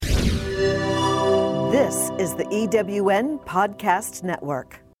This is the EWN Podcast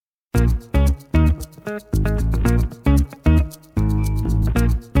Network.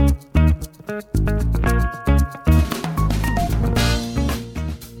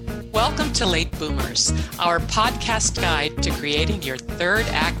 Welcome to Late Boomers, our podcast guide to creating your third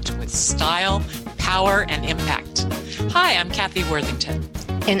act with style, power, and impact. Hi, I'm Kathy Worthington.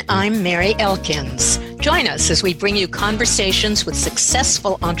 And I'm Mary Elkins. Join us as we bring you conversations with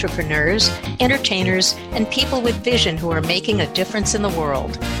successful entrepreneurs, entertainers, and people with vision who are making a difference in the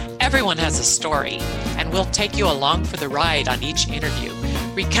world. Everyone has a story, and we'll take you along for the ride on each interview,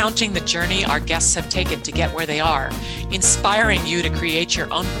 recounting the journey our guests have taken to get where they are, inspiring you to create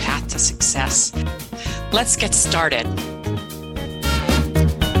your own path to success. Let's get started.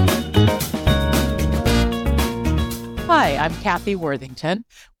 Hi, I'm Kathy Worthington.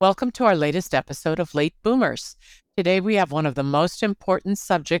 Welcome to our latest episode of Late Boomers. Today we have one of the most important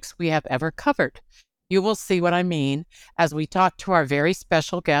subjects we have ever covered. You will see what I mean as we talk to our very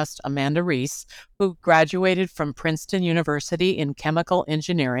special guest, Amanda Rees, who graduated from Princeton University in chemical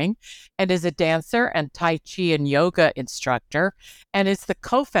engineering and is a dancer and Tai Chi and yoga instructor, and is the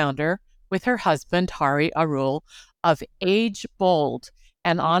co-founder with her husband, Hari Arul, of Age Bold,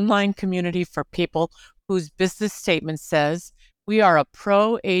 an online community for people whose business statement says, "We are a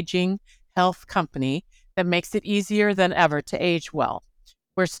pro-aging health company that makes it easier than ever to age well.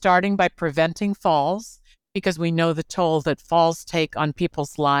 We're starting by preventing falls because we know the toll that falls take on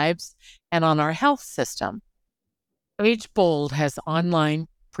people's lives and on our health system." Age Bold has online,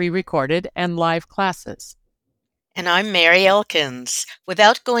 pre-recorded, and live classes. And I'm Mary Elkins.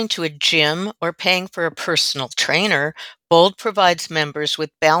 Without going to a gym or paying for a personal trainer, Bold provides members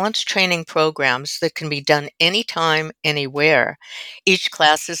with balanced training programs that can be done anytime, anywhere. Each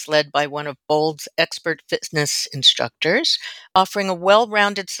class is led by one of Bold's expert fitness instructors, offering a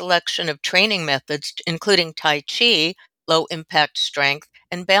well-rounded selection of training methods, including Tai Chi, low-impact strength,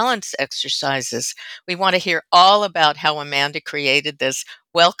 and balance exercises. We want to hear all about how Amanda created this.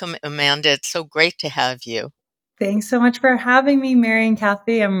 Welcome, Amanda. It's so great to have you. Thanks so much for having me, Mary and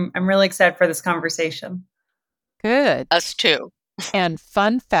Kathy. I'm really excited for this conversation. Good. Us too. And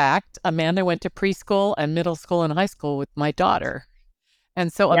fun fact, Amanda went to preschool and middle school and high school with my daughter.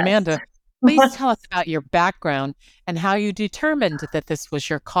 And so, Yes. Amanda, please tell us about your background and how you determined that this was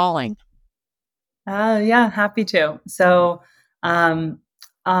your calling. Yeah, happy to. So, my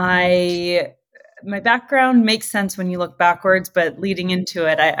background makes sense when you look backwards, but leading into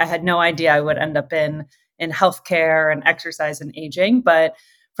it, I had no idea I would end up in healthcare and exercise and aging. But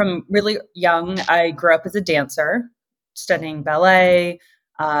from really young, I grew up as a dancer, studying ballet,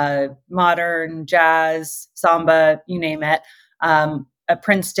 modern, jazz, samba, you name it. At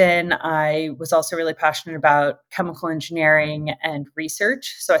Princeton, I was also really passionate about chemical engineering and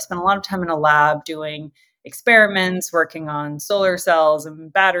research. So I spent a lot of time in a lab doing experiments, working on solar cells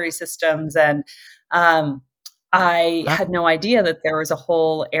and battery systems. And I had no idea that there was a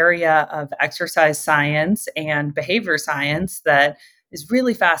whole area of exercise science and behavior science that is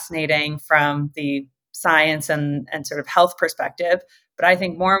really fascinating from the science and sort of health perspective. But I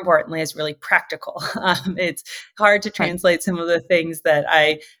think more importantly is really practical. It's hard to translate some of the things that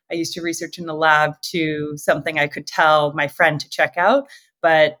I used to research in the lab to something I could tell my friend to check out.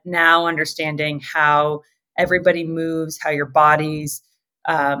 But now understanding how everybody moves, how your body's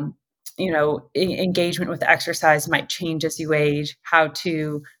engagement with exercise might change as you age, how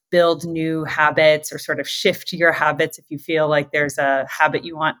to build new habits or sort of shift your habits if you feel like there's a habit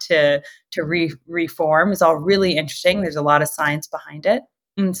you want to reform is all really interesting. There's a lot of science behind it.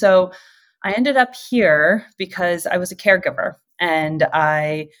 And so I ended up here because I was a caregiver and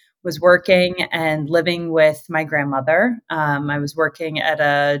I was working and living with my grandmother. I was working at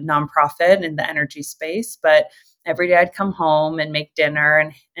a nonprofit in the energy space, but every day I'd come home and make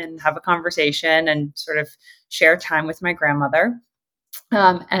dinner and have a conversation and sort of share time with my grandmother.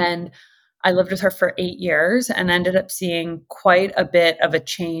 And I lived with her for 8 years and ended up seeing quite a bit of a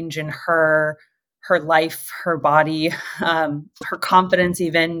change in her life, her body, her confidence,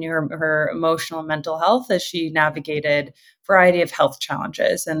 even her emotional and mental health as she navigated a variety of health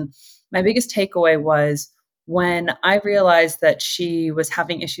challenges. And my biggest takeaway was when I realized that she was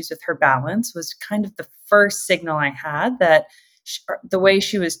having issues with her balance was kind of the first signal I had that the way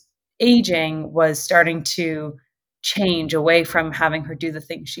she was aging was starting to change away from having her do the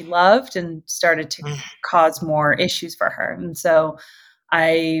things she loved and started to cause more issues for her. And so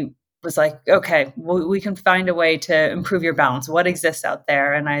I was like, okay, well, we can find a way to improve your balance. What exists out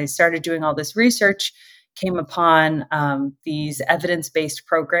there? And I started doing all this research, came upon these evidence-based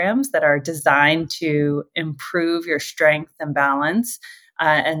programs that are designed to improve your strength and balance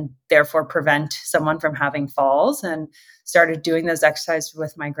and therefore prevent someone from having falls. And started doing those exercises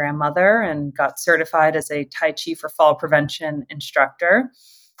with my grandmother and got certified as a Tai Chi for fall prevention instructor.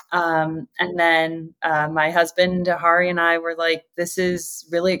 And then my husband, Hari, and I were like, this is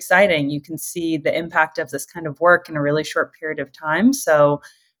really exciting. You can see the impact of this kind of work in a really short period of time. So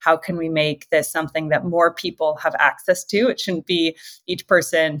how can we make this something that more people have access to? It shouldn't be each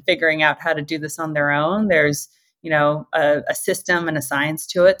person figuring out how to do this on their own. There's, a system and a science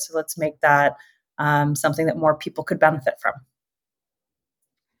to it. So let's make that something that more people could benefit from.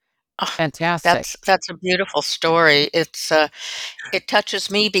 Oh, Fantastic. that's a beautiful story. It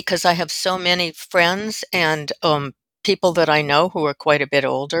touches me because I have so many friends and people that I know who are quite a bit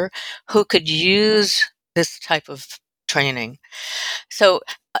older who could use this type of training. So,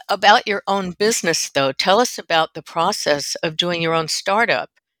 about your own business, though, tell us about the process of doing your own startup.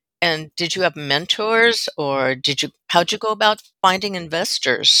 And did you have mentors, or how'd you go about finding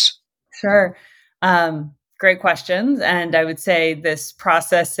investors? Sure. Great questions. And I would say this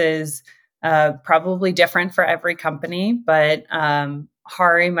process is probably different for every company, but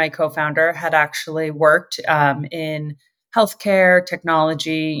Hari, my co founder, had actually worked in healthcare,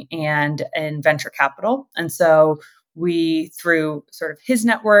 technology, and in venture capital. And so we, through sort of his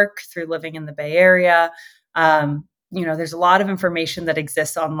network, through living in the Bay Area, there's a lot of information that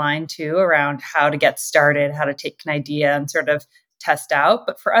exists online too around how to get started, how to take an idea and sort of test out.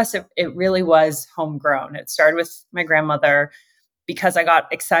 But for us, it really was homegrown. It started with my grandmother. Because I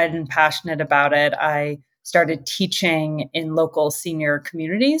got excited and passionate about it, I started teaching in local senior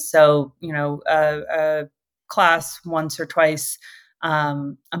communities. So, a class once or twice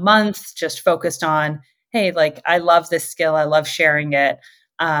a month, just focused on, hey, like I love this skill, I love sharing it.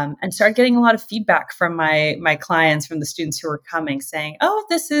 And started getting a lot of feedback from my clients, from the students who were coming, saying, "Oh,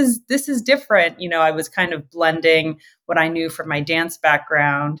 this is different." I was kind of blending what I knew from my dance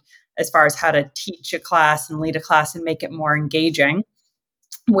background as far as how to teach a class and lead a class and make it more engaging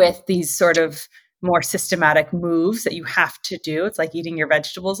with these sort of more systematic moves that you have to do. It's like eating your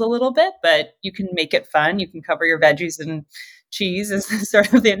vegetables a little bit, but you can make it fun. You can cover your veggies in cheese is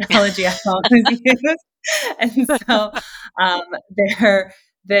sort of the analogy I always use. And so um, there,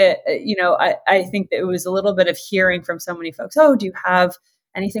 I think that it was a little bit of hearing from so many folks, oh, do you have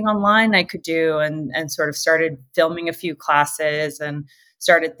anything online I could do? And sort of started filming a few classes and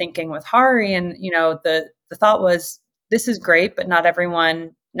started thinking with Hari. And, the thought was, this is great, but not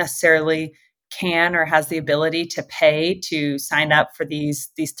everyone necessarily can or has the ability to pay to sign up for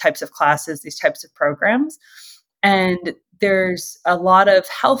these types of classes, these types of programs. And there's a lot of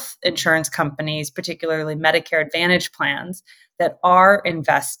health insurance companies, particularly Medicare Advantage plans, that are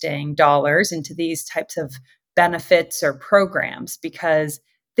investing dollars into these types of benefits or programs because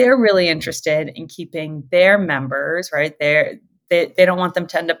they're really interested in keeping their members, right? They don't want them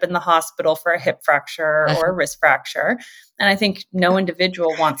to end up in the hospital for a hip fracture or a wrist fracture. And I think no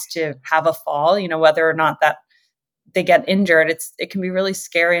individual wants to have a fall, whether or not that they get injured, it can be really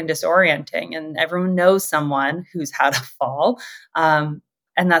scary and disorienting. And everyone knows someone who's had a fall.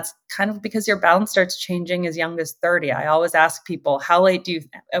 And that's kind of because your balance starts changing as young as 30. I always ask people,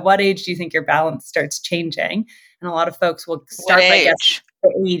 at what age do you think your balance starts changing? And a lot of folks will start by guessing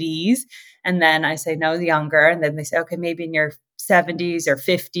the 80s. And then I say, no, younger. And then they say, okay, maybe in your 70s or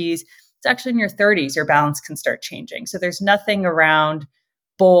 50s. It's actually in your 30s, your balance can start changing. So there's nothing around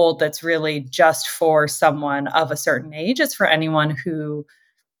bold that's really just for someone of a certain age. It's for anyone who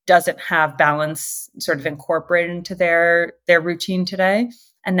doesn't have balance sort of incorporated into their routine today.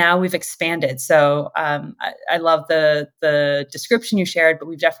 And now we've expanded. So I love the description you shared, but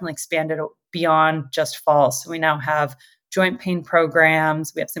we've definitely expanded beyond just falls. So we now have joint pain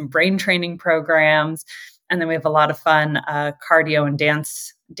programs. We have some brain training programs. And then we have a lot of fun cardio and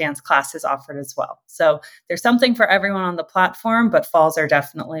dance classes offered as well. So there's something for everyone on the platform, but falls are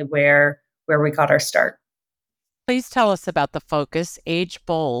definitely where we got our start. Please tell us about the focus Age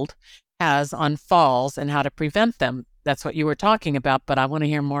Bold has on falls and how to prevent them. That's what you were talking about, but I want to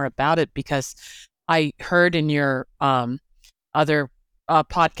hear more about it because I heard in your other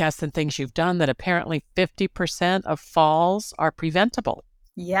podcasts and things you've done that apparently 50% of falls are preventable.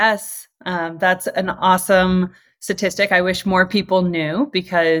 Yes, that's an awesome statistic. I wish more people knew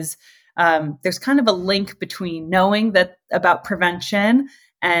because there's kind of a link between knowing that about prevention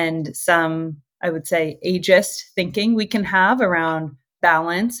and some, I would say, ageist thinking we can have around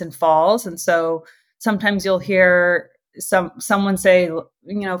balance and falls. And so sometimes you'll hear someone say,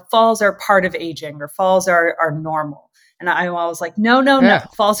 falls are part of aging or falls are normal. And I'm always like, no,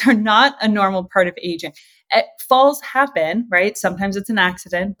 falls are not a normal part of aging. Falls happen, right? Sometimes it's an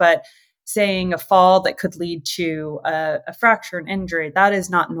accident, but saying a fall that could lead to a fracture, an injury, that is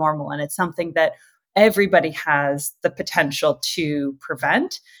not normal. And it's something that everybody has the potential to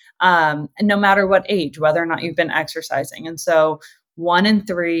prevent, and no matter what age, whether or not you've been exercising. And so 1 in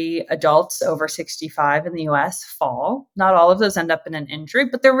 3 adults over 65 in the US fall. Not all of those end up in an injury,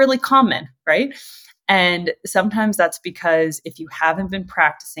 but they're really common, right? And sometimes that's because if you haven't been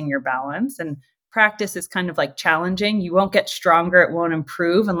practicing your balance, and practice is kind of like challenging, you won't get stronger, it won't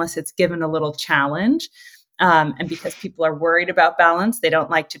improve unless it's given a little challenge. And because people are worried about balance, they don't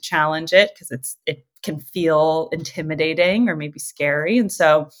like to challenge it because it can feel intimidating or maybe scary. And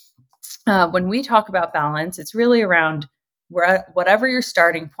so when we talk about balance, it's really around whatever your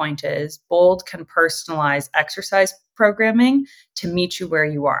starting point is. Bold can personalize exercise programming to meet you where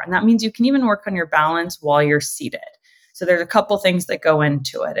you are. And that means you can even work on your balance while you're seated. So there's a couple things that go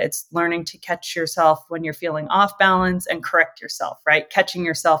into it. It's learning to catch yourself when you're feeling off balance and correct yourself, right? Catching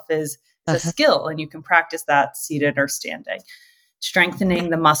yourself is a skill, and you can practice that seated or standing. Strengthening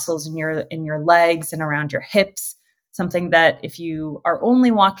the muscles in your legs and around your hips, something that if you are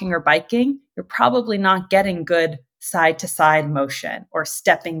only walking or biking, you're probably not getting good side to side motion or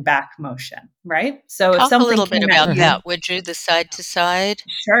stepping back motion, right? So if Talk a something little bit came at about you, that, would you? The side to side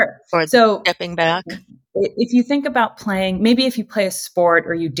sure. or the So stepping back? if you think about playing, maybe if you play a sport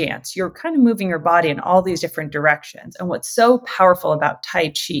or you dance, you're kind of moving your body in all these different directions. And what's so powerful about Tai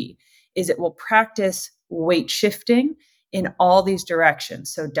Chi is it will practice weight shifting in all these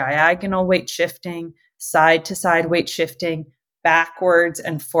directions. So diagonal weight shifting, side to side weight shifting, backwards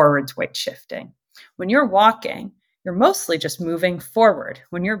and forwards weight shifting. When you're walking, you're mostly just moving forward.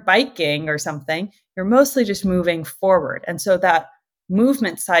 When you're biking or something, you're mostly just moving forward. And so that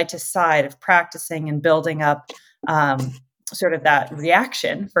movement side to side of practicing and building up sort of that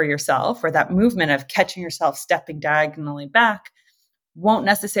reaction for yourself, or that movement of catching yourself stepping diagonally back, won't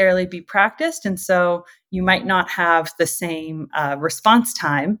necessarily be practiced. And so you might not have the same response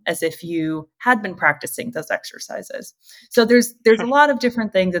time as if you had been practicing those exercises. So there's a lot of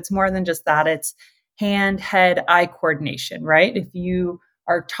different things. It's more than just that. It's hand, head, eye coordination, right? If you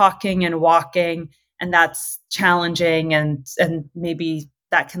are talking and walking and that's challenging, and maybe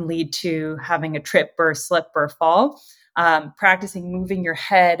that can lead to having a trip or a slip or a fall, practicing moving your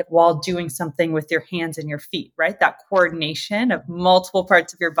head while doing something with your hands and your feet, right? That coordination of multiple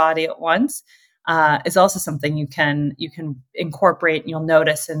parts of your body at once is also something you can incorporate, and you'll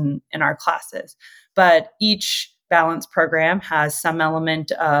notice in our classes. But each balance program has some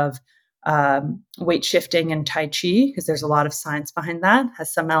element of weight shifting and Tai Chi, because there's a lot of science behind that,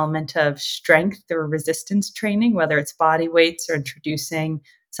 has some element of strength or resistance training, whether it's body weights or introducing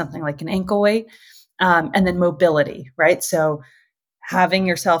something like an ankle weight. And then mobility, right? So having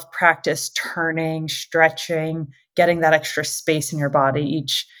yourself practice turning, stretching, getting that extra space in your body.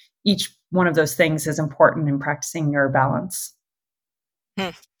 Each one of those things is important in practicing your balance.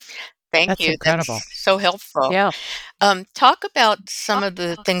 Thank That's you. incredible. That's so helpful. Yeah. Talk about some of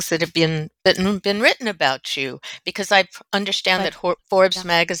the things that have been written about you, because I understand that Forbes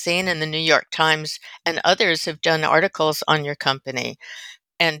magazine and the New York Times and others have done articles on your company.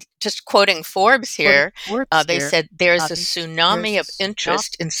 And just quoting Forbes here, they said there's a tsunami of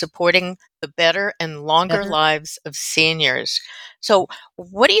interest in supporting the better and longer lives of seniors. So,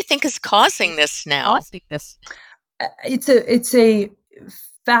 what do you think is causing this now? It's a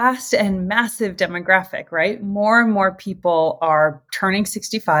fast and massive demographic, right? More and more people are turning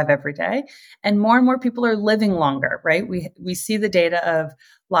 65 every day, and more people are living longer, right? We see the data of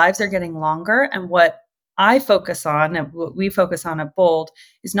lives are getting longer, and what I focus on and what we focus on at Bold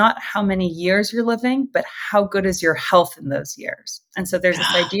is not how many years you're living, but how good is your health in those years. And so there's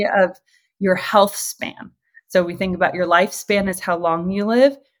this idea of your health span. So we think about your lifespan as how long you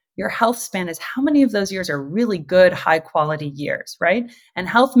live. Your health span is how many of those years are really good, high quality years, right? And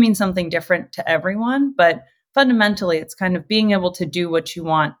health means something different to everyone, but fundamentally, it's kind of being able to do what you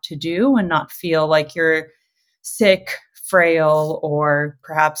want to do and not feel like you're sick, frail, or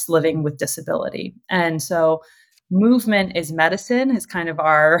perhaps living with disability. And so movement is medicine is kind of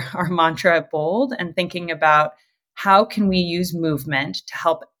our mantra at Bold, and thinking about how can we use movement to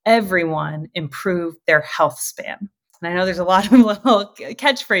help everyone improve their health span. And I know there's a lot of little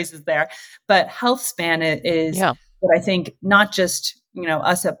catchphrases there, but health span is what I think not just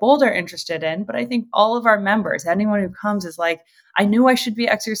us at Bold are interested in, but I think all of our members, anyone who comes, is like, I knew I should be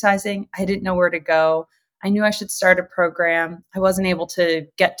exercising. I didn't know where to go. I knew I should start a program. I wasn't able to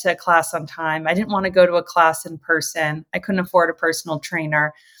get to a class on time. I didn't want to go to a class in person. I couldn't afford a personal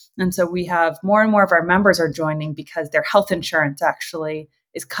trainer. And so we have more and more of our members are joining because their health insurance actually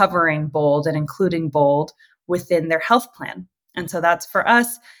is covering Bold and including Bold within their health plan. And so that's for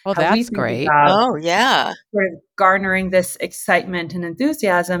us Oh, how we that's think great. about Oh, yeah. sort of garnering this excitement and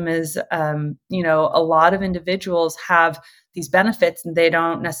enthusiasm is, a lot of individuals have these benefits and they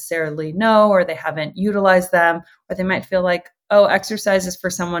don't necessarily know, or they haven't utilized them, or they might feel like, oh, exercise is for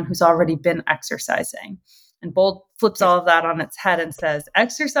someone who's already been exercising. And Bold flips all of that on its head and says,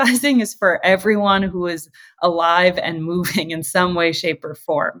 exercising is for everyone who is alive and moving in some way, shape, or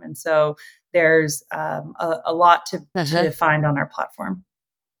form. And so there's a lot Uh-huh. to find on our platform.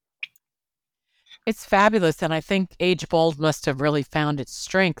 It's fabulous, and I think Age Bold must have really found its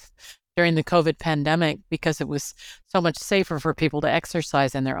strength during the COVID pandemic because it was so much safer for people to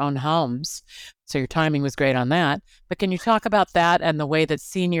exercise in their own homes. So your timing was great on that. But can you talk about that and the way that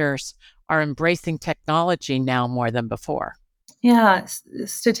seniors are embracing technology now more than before? Yeah,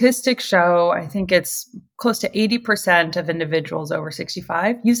 statistics show I think it's close to 80% of individuals over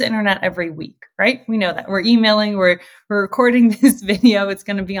 65 use the internet every week, right? We know that. We're emailing, we're recording this video, it's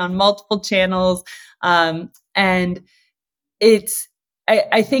going to be on multiple channels. And it's,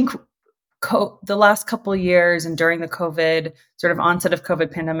 I think the last couple of years and during the COVID sort of onset of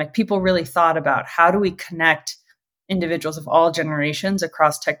COVID pandemic, people really thought about how do we connect individuals of all generations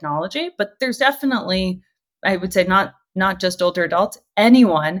across technology. But there's definitely, I would say, not just older adults.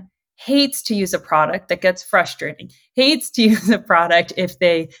 Anyone hates to use a product that gets frustrating. Hates to use a product if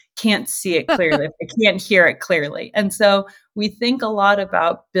they can't see it clearly, if they can't hear it clearly. And so we think a lot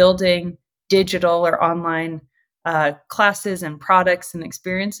about building digital or online classes and products and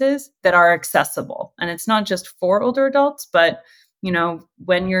experiences that are accessible. And it's not just for older adults, but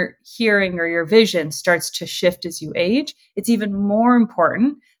when your hearing or your vision starts to shift as you age, it's even more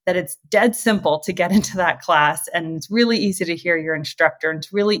important that it's dead simple to get into that class. And it's really easy to hear your instructor. And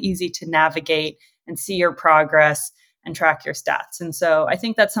it's really easy to navigate and see your progress and track your stats. And so I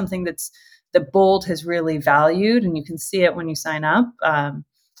think that's something that Bold has really valued. And you can see it when you sign up.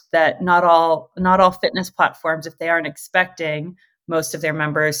 That not all fitness platforms, if they aren't expecting most of their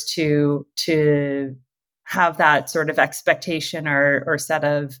members to have that sort of expectation or set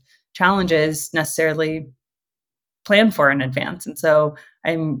of challenges necessarily planned for in advance. And so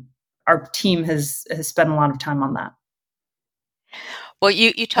our team has spent a lot of time on that. Well,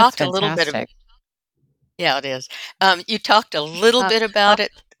 you That's talked a little bit of fantastic. yeah, it is. You talked a little Uh, bit about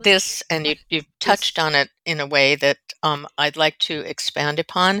this, and you've this, touched on it in a way that I'd like to expand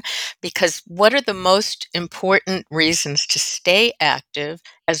upon, because what are the most important reasons to stay active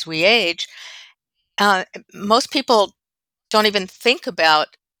as we age? Most people don't even think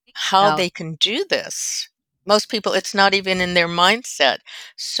about how no, they can do this. Most people, it's not even in their mindset.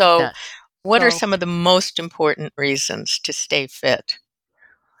 So, yeah. what are So, some of the most important reasons to stay fit?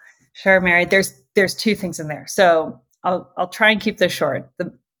 Sure, Mary. There's two things in there. So I'll try and keep this short.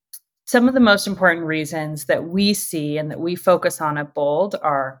 Some of the most important reasons that we see and that we focus on at Bold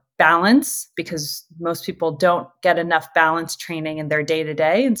are balance, because most people don't get enough balance training in their day to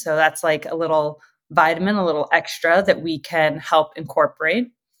day. And so that's like a little vitamin, a little extra that we can help incorporate.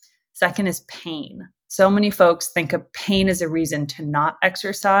 Second is pain. So many folks think of pain as a reason to not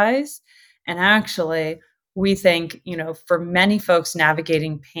exercise. And actually, we think, for many folks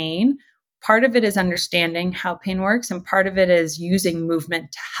navigating pain, part of it is understanding how pain works, and part of it is using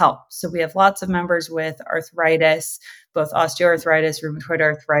movement to help. So we have lots of members with arthritis, both osteoarthritis, rheumatoid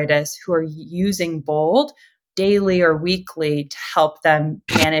arthritis, who are using Bold daily or weekly to help them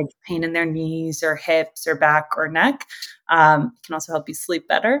manage pain in their knees or hips or back or neck. It can also help you sleep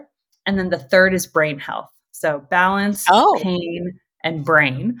better. And then the third is brain health. So balance, Oh, pain, and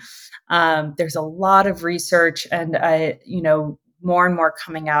brain. There's a lot of research and, more and more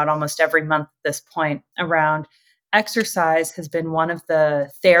coming out almost every month at this point around exercise has been one of the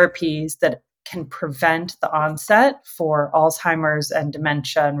therapies that can prevent the onset for Alzheimer's and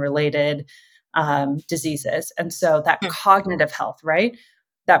dementia and related diseases. And so that hmm. cognitive health, right?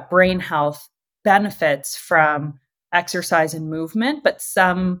 That brain health benefits from exercise and movement, but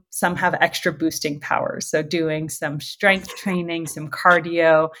some have extra boosting powers. So doing some strength training, some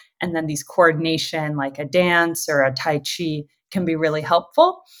cardio, and then these coordination like a dance or a tai chi can be really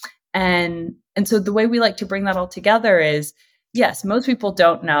helpful. And so the way we like to bring that all together is, yes, most people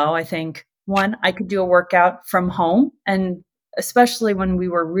don't know. I think one, I could do a workout from home, and especially when we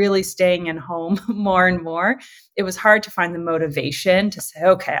were really staying in home more and more, it was hard to find the motivation to say,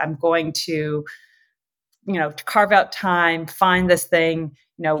 okay, I'm going to to carve out time, find this thing,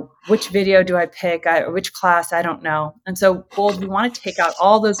 which video do I pick, which class, I don't know. And so Bold, we want to take out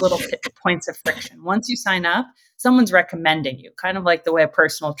all those little points of friction. Once you sign up, someone's recommending you, kind of like the way a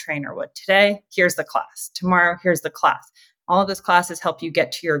personal trainer would. Today, here's the class. Tomorrow, here's the class. All of those classes help you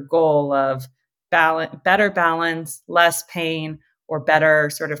get to your goal of better balance, less pain, or better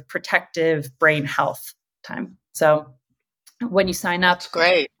sort of protective brain health time. So when you sign up, That's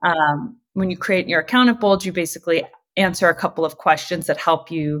great. when you create your account at Bold, you basically answer a couple of questions that help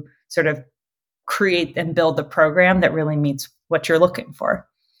you sort of create and build the program that really meets what you're looking for.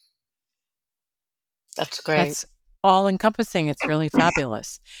 That's great. That's all encompassing. It's really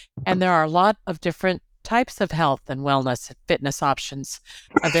fabulous. And there are a lot of different types of health and wellness and fitness options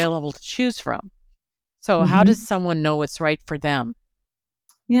available to choose from. So, how does someone know what's right for them?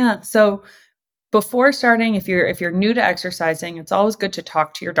 Yeah. So before starting, if you're new to exercising, it's always good to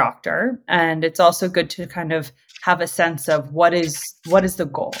talk to your doctor, and it's also good to kind of have a sense of what is the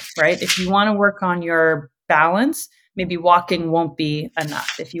goal, right? If you want to work on your balance, maybe walking won't be enough.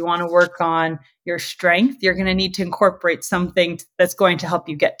 If you want to work on your strength, you're going to need to incorporate something that's going to help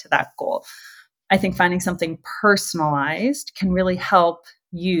you get to that goal. I think finding something personalized can really help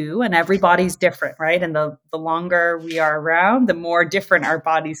you, and everybody's different, right? And the longer we are around, the more different our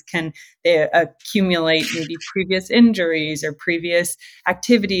bodies can accumulate maybe previous injuries or previous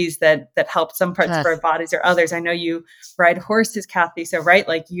activities that help some parts of our Yes. bodies or others. I know you ride horses, Kathy. So right,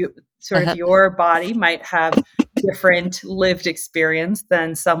 like you sort of your body might have different lived experience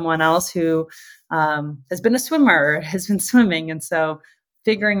than someone else who has been a swimmer or has been swimming. And so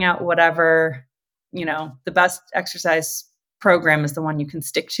figuring out whatever, the best exercise program is the one you can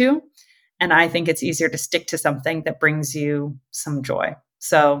stick to. And I think it's easier to stick to something that brings you some joy.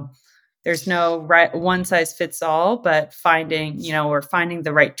 So there's no right one size fits all, but finding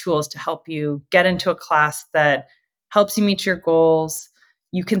the right tools to help you get into a class that helps you meet your goals.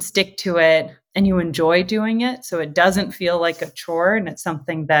 You can stick to it and you enjoy doing it. So it doesn't feel like a chore, and it's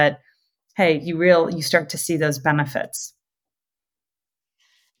something that, hey, you start to see those benefits.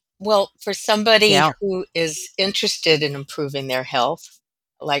 Well, for somebody Yeah. who is interested in improving their health,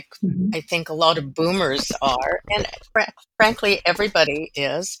 like Mhm. I think a lot of boomers are, and frankly, everybody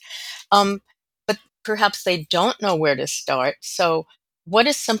is, um, but perhaps they don't know where to start. So, what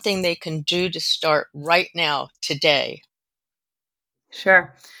is something they can do to start right now, today?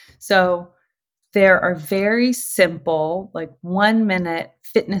 Sure. So there are very simple, like 1 minute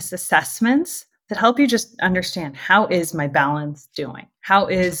fitness assessments that help you just understand, how is my balance doing? How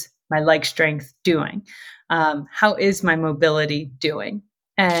is my leg strength doing? How is my mobility doing?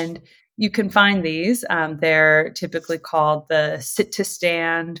 And you can find these. They're typically called the sit to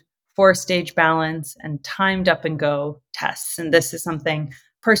stand, 4-stage balance, and timed up and go tests. And this is something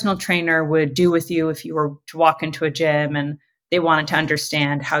personal trainer would do with you if you were to walk into a gym and they wanted to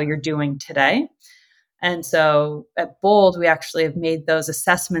understand how you're doing today. And so at Bold, we actually have made those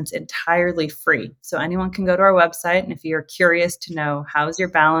assessments entirely free. So anyone can go to our website. And if you're curious to know, how's your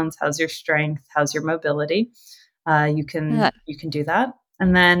balance, how's your strength, how's your mobility, you can Yeah. you can do that.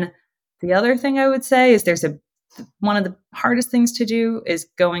 And then the other thing I would say is one of the hardest things to do is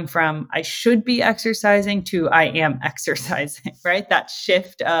going from I should be exercising to I am exercising, right? That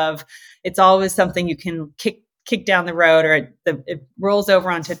shift of, it's always something you can kick down the road, or it rolls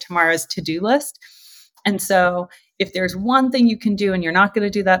over onto tomorrow's to-do list. And so if there's one thing you can do and you're not going to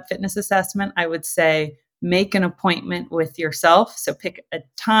do that fitness assessment, I would say make an appointment with yourself. So pick a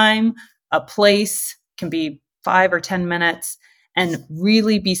time, a place, can be 5 or 10 minutes, and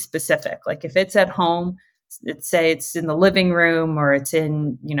really be specific. Like if it's at home, say it's in the living room, or it's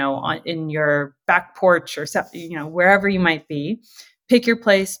in, in your back porch, or wherever you might be. Pick your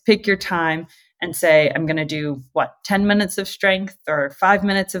place, pick your time, and say, I'm going to do 10 minutes of strength or 5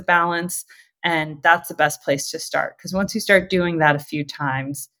 minutes of balance. And that's the best place to start. Because once you start doing that a few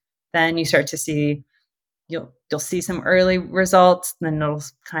times, then you start to see, you'll see some early results, then it'll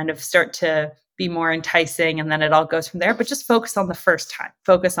kind of start to be more enticing, and then it all goes from there. But just focus on the first time.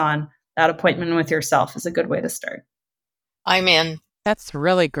 Focus on that appointment with yourself is a good way to start. I'm in. That's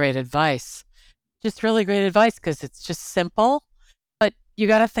really great advice. Just really great advice, because it's just simple, but you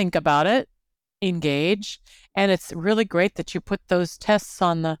got to think about it, engage. And it's really great that you put those tests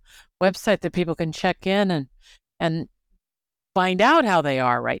on the website that people can check in and find out how they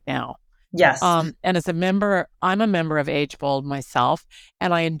are right now. Yes. And as a member, I'm a member of Age Bold myself,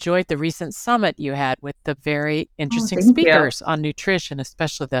 and I enjoyed the recent summit you had with the very Oh, interesting thank you. speakers on nutrition,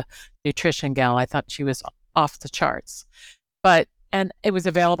 especially the nutrition gal. I thought she was off the charts. And it was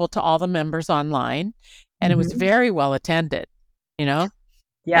available to all the members online, and it was Mhm. very well attended, you know,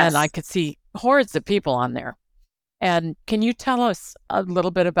 and I Yes. could see hordes of people on there. And can you tell us a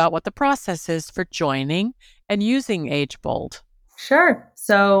little bit about what the process is for joining and using Age Bold? Sure.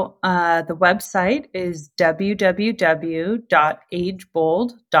 So the website is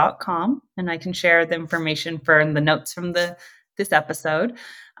www.agebold.com, and I can share the information for the notes from the this episode.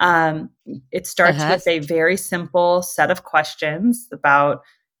 Um, it starts Uh-huh. with a very simple set of questions about,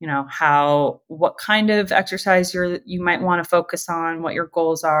 what kind of exercise you might want to focus on, what your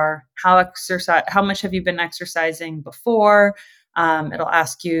goals are, how much have you been exercising before. It'll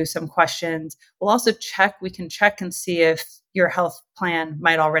ask you some questions. We can check and see if your health plan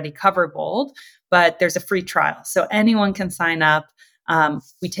might already cover Bold, but there's a free trial. So anyone can sign up.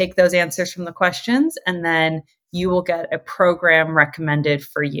 We take those answers from the questions, and then you will get a program recommended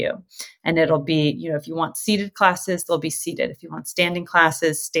for you. And it'll be, if you want seated classes, they'll be seated. If you want standing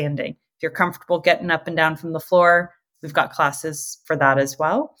classes, standing. If you're comfortable getting up and down from the floor, we've got classes for that as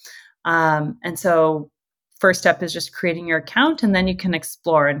well. And so first step is just creating your account, and then you can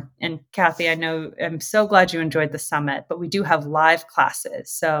explore. And Kathy, I'm so glad you enjoyed the summit, but we do have live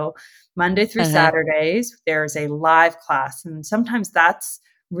classes. So Monday through Uh-huh. Saturdays, there's a live class. And sometimes that's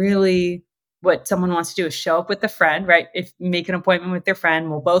really what someone wants to do, is show up with a friend, right? If make an appointment with their friend,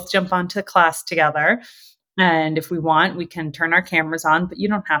 we'll both jump onto class together. And if we want, we can turn our cameras on, but you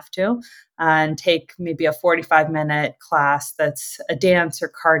don't have to, and take maybe a 45-minute class that's a dance or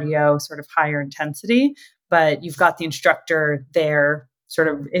cardio, sort of higher intensity, but you've got the instructor there sort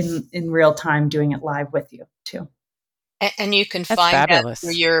of in real time doing it live with you too. And you can That's find that through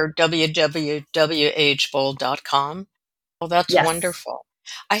fabulous. your www.agebold.com. Well, that's Yes, wonderful.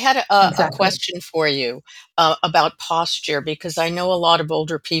 I had a exactly. question for you about posture, because I know a lot of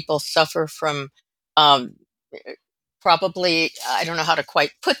older people suffer from um, eh, probably, I don't know how to quite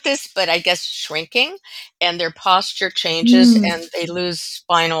put this, but I guess shrinking, and their posture changes Mm. and they lose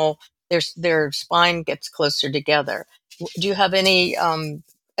their spine gets closer together. Do you have any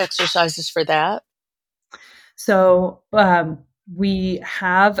exercises for that? So we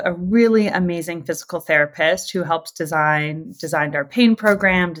have a really amazing physical therapist who helps designed our pain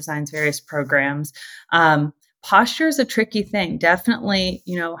program, designs various programs. Posture is a tricky thing. Definitely,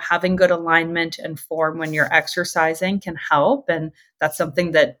 having good alignment and form when you're exercising can help, and that's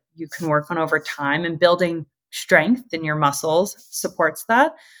something that you can work on over time. And building strength in your muscles supports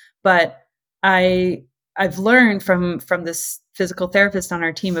that. But I I've learned from this physical therapist on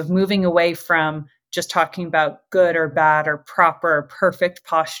our team of moving away from just talking about good or bad or proper or perfect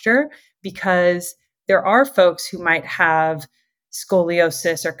posture, because there are folks who might have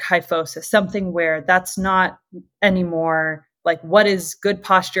scoliosis or kyphosis, something where that's not anymore like what is good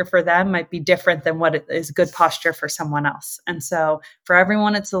posture for them might be different than what is good posture for someone else. And so for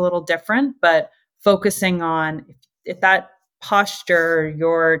everyone, it's a little different, but focusing on if that posture,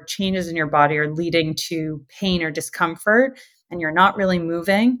 your changes in your body are leading to pain or discomfort, and you're not really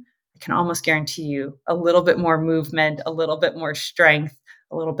moving, I can almost guarantee you a little bit more movement, a little bit more strength,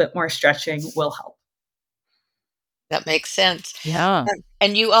 a little bit more stretching will help. That makes sense. Yeah.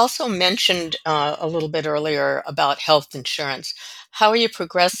 And you also mentioned a little bit earlier about health insurance. How are you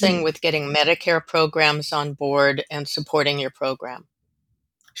progressing Mm. with getting Medicare programs on board and supporting your program?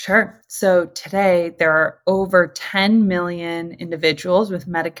 Sure. So today there are over 10 million individuals with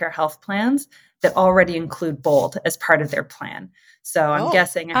Medicare health plans that already include Bold as part of their plan. So I'm Oh,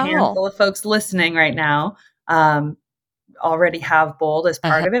 guessing a Oh. handful of folks listening right now um, already have Bold as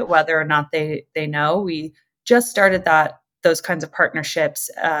part Uh-huh. of it, whether or not they know. We just started those kinds of partnerships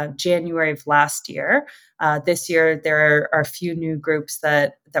January of last year. This year there are a few new groups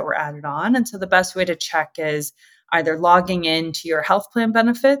that were added on, and so the best way to check is either logging into your health plan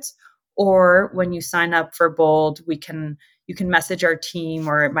benefits, or when you sign up for Bold, you can message our team,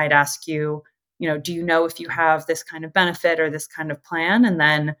 or it might ask you, do you know if you have this kind of benefit or this kind of plan, and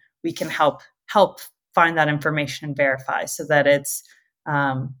then we can help find that information and verify so that it's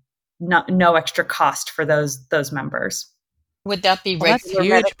no extra cost for those members. would that be Well, that's regular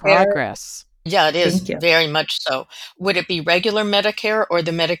huge Medicare? progress. Yeah, it is Thank you. very much so. Would it be regular Medicare or the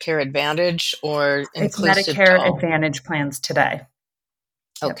Medicare Advantage or It's inclusive to Medicare all? Advantage plans today.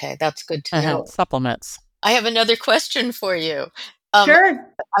 Yep. Okay, that's good to Uh-huh. know. Supplements. I have another question for you. Um, Sure.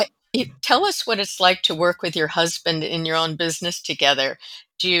 tell us what it's like to work with your husband in your own business together.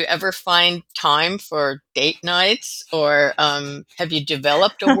 Do you ever find time for date nights, or have you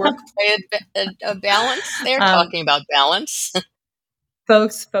developed a a balance there? um, Talking about balance.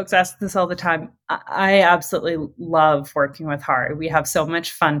 folks ask this all the time. I absolutely love working with Hari. We have so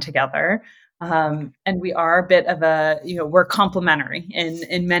much fun together. And we are a bit of we're complementary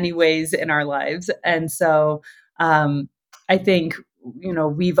in many ways in our lives. And so I think,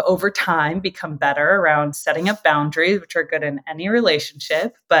 we've over time become better around setting up boundaries, which are good in any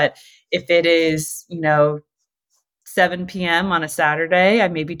relationship. But if it is, 7 p.m. on a Saturday, I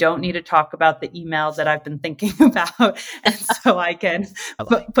maybe don't need to talk about the email that I've been thinking about. And so I can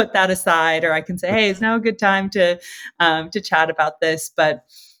put that aside, or I can say, hey, it's now a good time to chat about this. But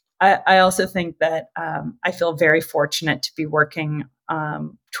I also think that I feel very fortunate to be working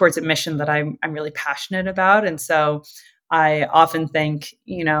towards a mission that I'm really passionate about. And so I often think,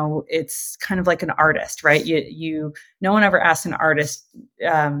 it's kind of like an artist, right? No one ever asks an artist,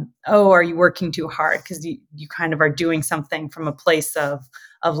 oh, are you working too hard? Because you kind of are doing something from a place of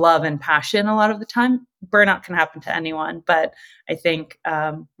love and passion a lot of the time. Burnout can happen to anyone, but I think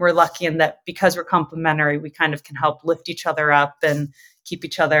we're lucky in that because we're complementary, we kind of can help lift each other up and keep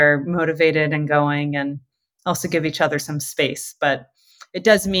each other motivated and going, and also give each other some space. But it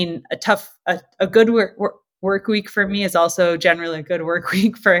does mean a good work week for me is also generally a good work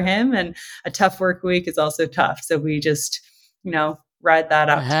week for him, and a tough work week is also tough. So we just, ride that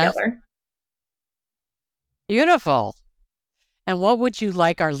out together. Beautiful. And what would you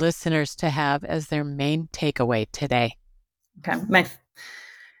like our listeners to have as their main takeaway today? Okay.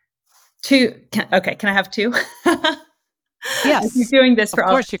 Can I have two? Yes. You're doing this for of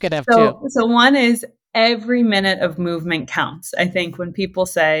course you could have two. two. So one is every minute of movement counts. I think when people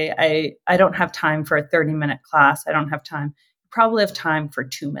say, I don't have time for a 30-minute class, I don't have time, you probably have time for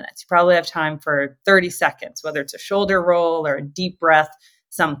 2 minutes. You probably have time for 30 seconds, whether it's a shoulder roll or a deep breath,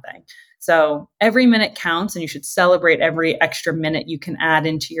 something. So every minute counts, and you should celebrate every extra minute you can add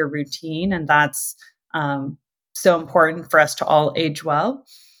into your routine. And that's so important for us to all age well.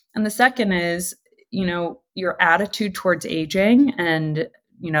 And the second is, your attitude towards aging and,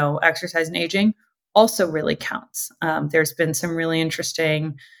 exercise and aging also really counts. There's been some really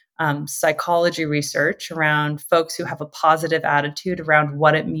interesting psychology research around folks who have a positive attitude around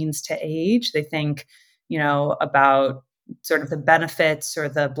what it means to age. They think, about sort of the benefits or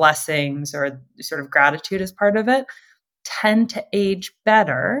the blessings or sort of gratitude as part of it, tend to age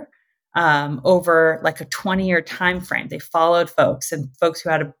better over like a 20-year time frame. They followed folks who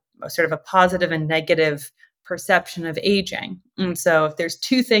had a sort of a positive and negative perception of aging. And so if there's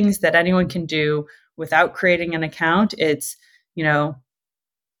two things that anyone can do without creating an account, it's,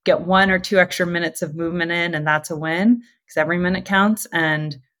 get 1 or 2 extra minutes of movement in, and that's a win because every minute counts.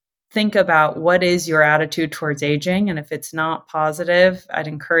 And think about what is your attitude towards aging. And if it's not positive, I'd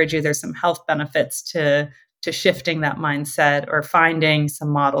encourage you, there's some health benefits to shifting that mindset or finding some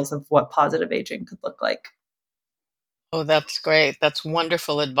models of what positive aging could look like. Oh, that's great. That's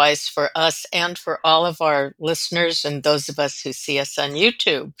wonderful advice for us and for all of our listeners and those of us who see us on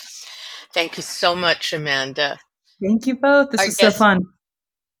YouTube. Thank you so much, Amanda. Thank you both. This was so fun.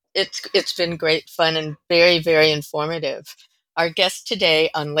 It's been great fun and very, very informative. Our guest today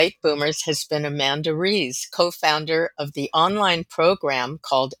on Late Boomers has been Amanda Rees, co-founder of the online program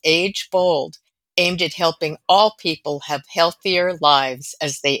called Age Bold, aimed at helping all people have healthier lives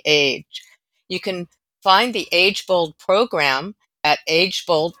as they age. You can find the Age Bold program at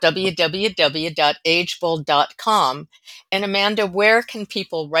www.agebold.com. And Amanda, where can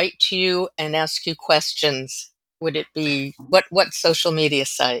people write to you and ask you questions? Would it be what social media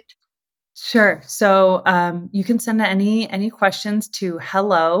site? Sure. So you can send any questions to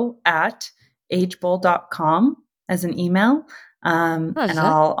hello@agebold.com as an email, and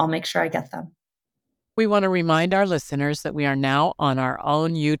I'll make sure I get them. We want to remind our listeners that we are now on our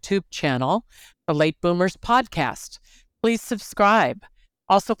own YouTube channel, the Late Boomers Podcast. Please subscribe.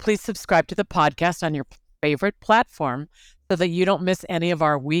 Also, please subscribe to the podcast on your favorite platform so that you don't miss any of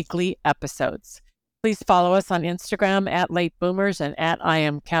our weekly episodes. Please follow us on Instagram at Late Boomers and at I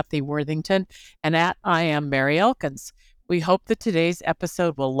am Kathy Worthington and at I am Mary Elkins. We hope that today's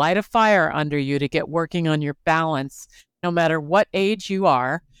episode will light a fire under you to get working on your balance, no matter what age you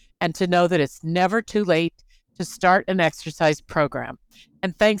are, and to know that it's never too late to start an exercise program.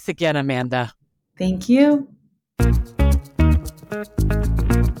 And thanks again, Amanda. Thank you.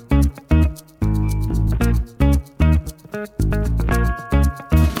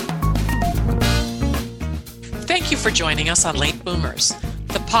 Thank you for joining us on Late Boomers,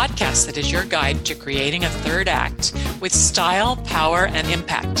 the podcast that is your guide to creating a third act with style, power, and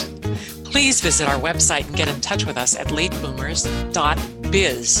impact. Please visit our website and get in touch with us at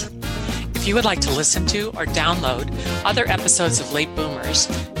lateboomers.biz. If you would like to listen to or download other episodes of Late Boomers,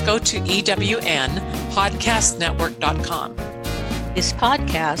 go to ewnpodcastnetwork.com. This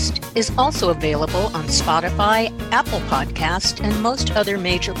podcast is also available on Spotify, Apple Podcast, and most other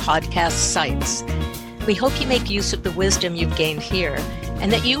major podcast sites. We hope you make use of the wisdom you've gained here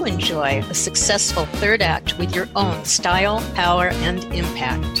and that you enjoy a successful third act with your own style, power, and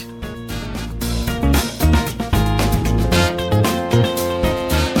impact.